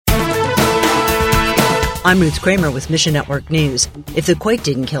I'm Ruth Kramer with Mission Network News. If the quake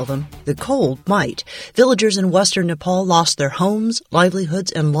didn't kill them, the cold might. Villagers in western Nepal lost their homes,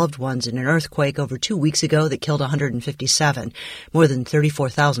 livelihoods, and loved ones in an earthquake over 2 weeks ago that killed 157. More than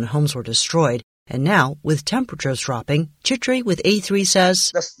 34,000 homes were destroyed. And now, with temperatures dropping, Chitri with A3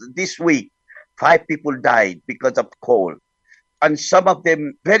 says, This week, 5 people died because of cold. And some of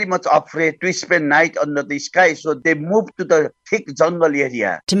them very much afraid to spend night under the sky, so they moved to the thick jungle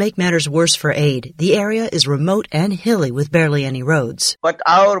area. To make matters worse for aid, the area is remote and hilly with barely any roads. But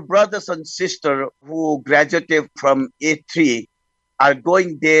our brothers and sisters who graduated from A3 are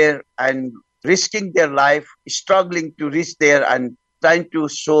going there and risking their life, struggling to reach there and trying to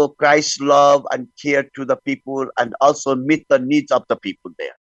show Christ's love and care to the people and also meet the needs of the people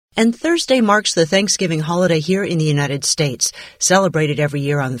there. And Thursday marks the Thanksgiving holiday here in the United States. Celebrated every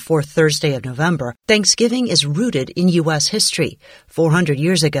year on the fourth Thursday of November, Thanksgiving is rooted in U.S. history. 400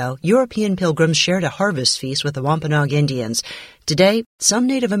 years ago, European pilgrims shared a harvest feast with the Wampanoag Indians. Today, some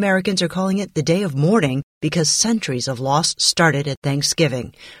Native Americans are calling it the Day of Mourning because centuries of loss started at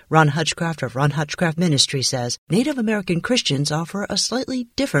Thanksgiving. Ron Hutchcraft of Ron Hutchcraft Ministry says Native American Christians offer a slightly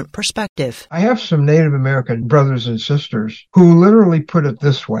different perspective. I have some Native American brothers and sisters who literally put it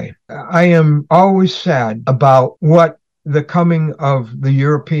this way. I am always sad about what the coming of the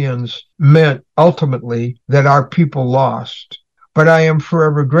Europeans meant ultimately that our people lost. But I am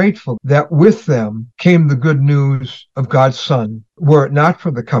forever grateful that with them came the good news of God's Son. Were it not for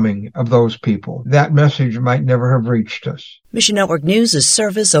the coming of those people, that message might never have reached us. Mission Network News is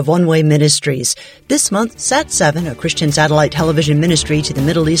service of One Way Ministries. This month, Sat7, a Christian satellite television ministry to the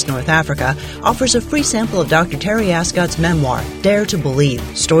Middle East, North Africa, offers a free sample of Dr. Terry Ascott's memoir, Dare to Believe,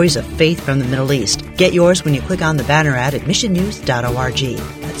 Stories of Faith from the Middle East. Get yours when you click on the banner ad at missionnews.org.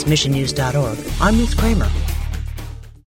 That's missionnews.org. I'm Ruth Kramer.